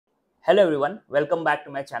Hello everyone, welcome back to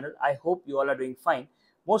my channel. I hope you all are doing fine.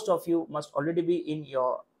 Most of you must already be in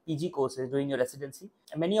your PG courses doing your residency,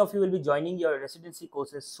 and many of you will be joining your residency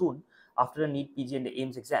courses soon after the NEET PG and the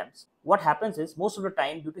AIMS exams. What happens is most of the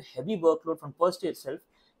time, due to heavy workload from first year itself,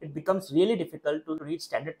 it becomes really difficult to read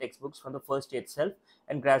standard textbooks from the first year itself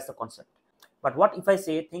and grasp the concept. But what if I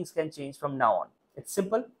say things can change from now on? It's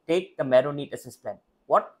simple. Take the Marrow NEET SS Plan.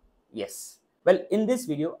 What? Yes. Well, in this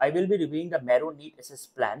video, I will be reviewing the Marrow NEET SS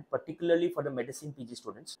Plan, particularly for the medicine PG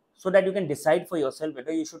students, so that you can decide for yourself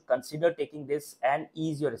whether you should consider taking this and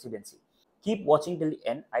ease your residency. Keep watching till the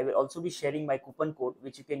end. I will also be sharing my coupon code,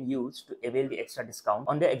 which you can use to avail the extra discount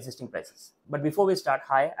on the existing prices. But before we start,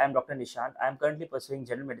 hi, I am Dr. Nishant. I am currently pursuing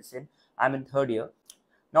general medicine. I am in third year.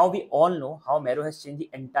 Now we all know how Marrow has changed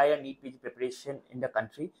the entire NEET PG preparation in the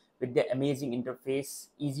country with their amazing interface,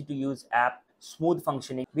 easy to use app, smooth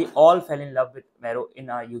functioning. We all fell in love with Marrow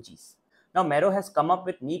in our UGs. Now Marrow has come up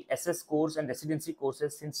with NEET SS course and residency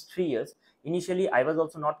courses since 3 years. Initially, I was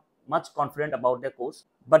also not much confident about their course,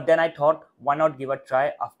 but then I thought, why not give a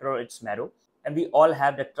try? After all, it's Marrow, and we all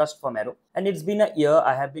have the trust for Marrow. And it's been a year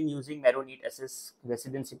I have been using Marrow NEET SS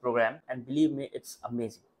residency program, and believe me, it's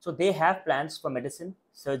amazing. So they have plans for medicine,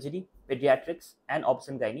 surgery, pediatrics, and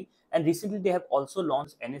OBSGYN, and recently they have also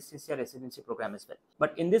launched anesthesia residency program as well.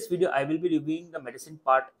 But in this video, I will be reviewing the medicine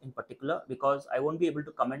part in particular because I won't be able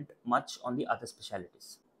to comment much on the other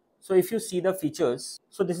specialties. So if you see the features,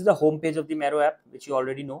 so this is the home page of the Marrow app, which you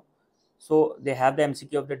already know. So they have the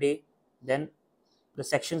MCQ of the day. Then the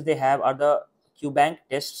sections they have are the QBank,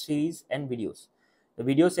 test series, and videos. The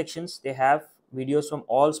video sections, they have videos from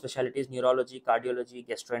all specialties: neurology, cardiology,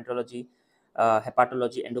 gastroenterology,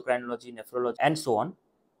 hepatology, endocrinology, nephrology, and so on.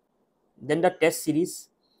 Then the test series,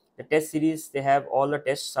 they have all the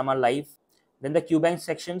tests, some are live. Then the QBank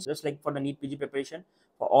sections, just like for the NEET PG preparation,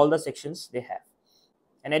 for all the sections they have.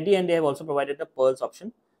 And at the end, they have also provided the Pearls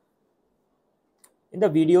option. In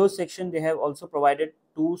the videos section, they have also provided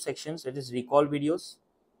two sections, that is recall videos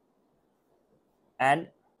and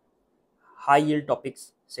high yield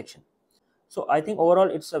topics section. So I think overall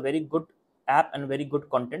it's a very good app and very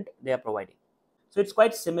good content they are providing. So it's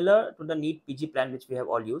quite similar to the NEET PG plan which we have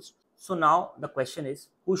all used. So now the question is,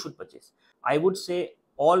 who should purchase? I would say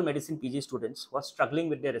all medicine PG students who are struggling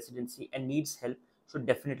with their residency and needs help should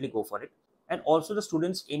definitely go for it. And also the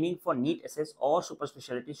students aiming for NEET SS or super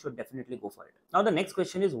specialty should definitely go for it. Now the next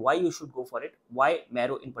question is why you should go for it, why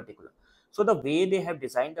Marrow in particular. So the way they have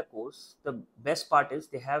designed the course, the best part is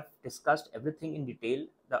they have discussed everything in detail.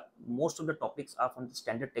 Most of the topics are from the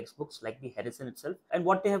standard textbooks like the Harrison itself. And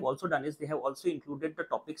what they have also done is they have also included the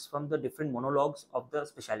topics from the different monologues of the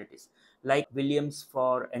specialties, like Williams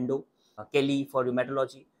for endo, Kelly for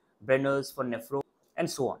rheumatology, Brenner's for nephro, and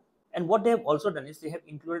so on. And what they have also done is they have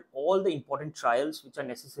included all the important trials which are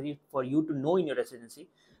necessary for you to know in your residency,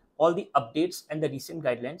 all the updates and the recent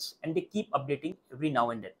guidelines, and they keep updating every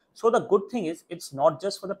now and then. So the good thing is it's not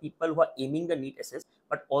just for the people who are aiming the NEET SS,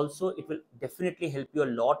 but also it will definitely help you a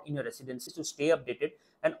lot in your residency to stay updated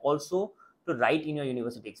and also to write in your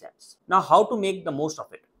university exams. Now, how to make the most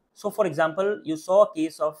of it? So for example, you saw a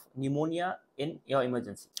case of pneumonia in your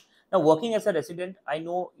emergency. Now, working as a resident, I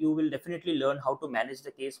know you will definitely learn how to manage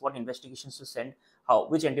the case, what investigations to send,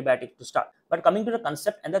 which antibiotic to start. But coming to the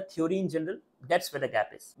concept and the theory in general, that's where the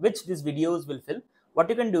gap is, which these videos will fill. What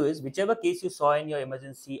you can do is, whichever case you saw in your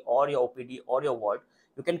emergency or your OPD or your ward,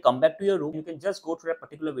 you can come back to your room. You can just go through a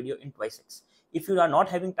particular video in 2x. If you are not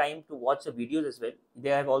having time to watch the videos as well,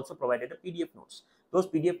 they have also provided a PDF notes. Those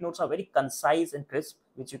PDF notes are very concise and crisp,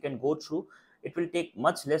 which you can go through. It will take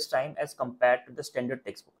much less time as compared to the standard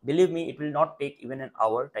textbook. Believe me, it will not take even an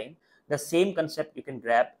hour time. The same concept you can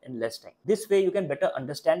grab in less time. This way you can better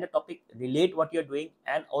understand the topic, relate what you're doing,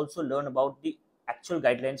 and also learn about the actual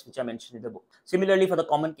guidelines which are mentioned in the book. Similarly, for the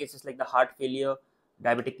common cases like the heart failure,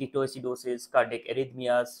 diabetic ketoacidosis, cardiac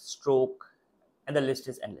arrhythmias, stroke, and the list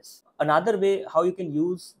is endless. Another way how you can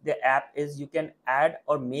use the app is you can add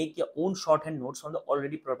or make your own shorthand notes from the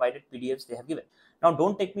already provided PDFs they have given. Now,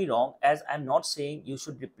 don't take me wrong, as I'm not saying you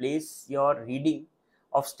should replace your reading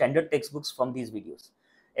of standard textbooks from these videos.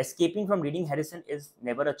 Escaping from reading Harrison is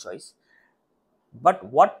never a choice. But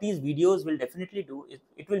what these videos will definitely do is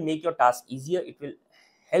it will make your task easier. It will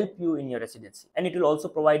help you in your residency, and it will also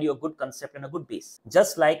provide you a good concept and a good base,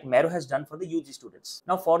 just like Marrow has done for the UG students.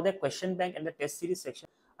 Now, for the question bank and the test series section,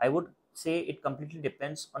 I would say it completely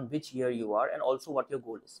depends on which year you are and also what your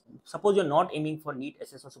goal is. Suppose you're not aiming for NEET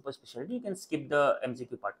SS or super specialty, you can skip the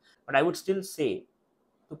MCQ part, but I would still say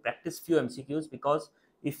to practice few MCQs, because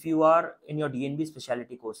if you are in your DNB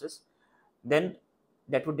specialty courses, then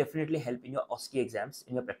that would definitely help in your OSCE exams,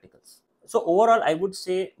 in your practicals. So overall, I would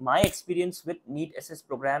say my experience with NEET SS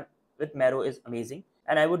program with Marrow is amazing,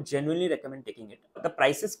 and I would genuinely recommend taking it. The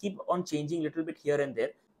prices keep on changing a little bit here and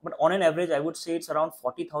there, but on an average, I would say it's around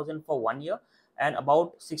 40,000 for 1 year and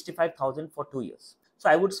about 65,000 for 2 years. So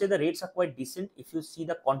I would say the rates are quite decent if you see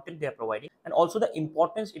the content they are providing and also the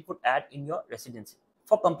importance it would add in your residency.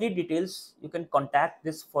 For complete details, you can contact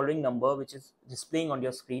this following number, which is displaying on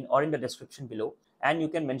your screen or in the description below, and you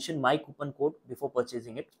can mention my coupon code before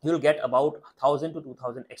purchasing it. You'll get about 1,000 to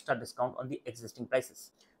 2,000 extra discount on the existing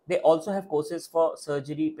prices. They also have courses for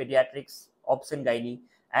surgery, pediatrics, OBSGYN,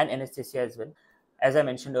 and anesthesia as well, as I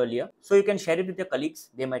mentioned earlier. So you can share it with your colleagues,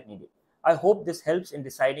 they might need it. I hope this helps in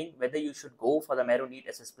deciding whether you should go for the Marrow NEET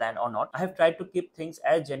SS plan or not. I have tried to keep things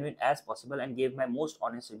as genuine as possible and gave my most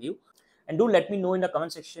honest review. And do let me know in the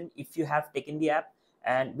comment section if you have taken the app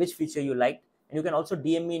and which feature you liked. And you can also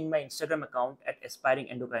DM me in my Instagram account at aspiring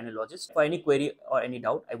endocrinologist for any query or any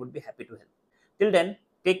doubt. I would be happy to help. Till then,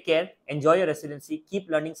 take care, enjoy your residency,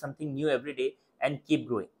 keep learning something new every day, and keep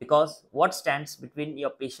growing. Because what stands between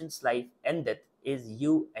your patient's life and death is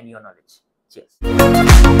you and your knowledge.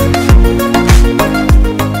 Cheers.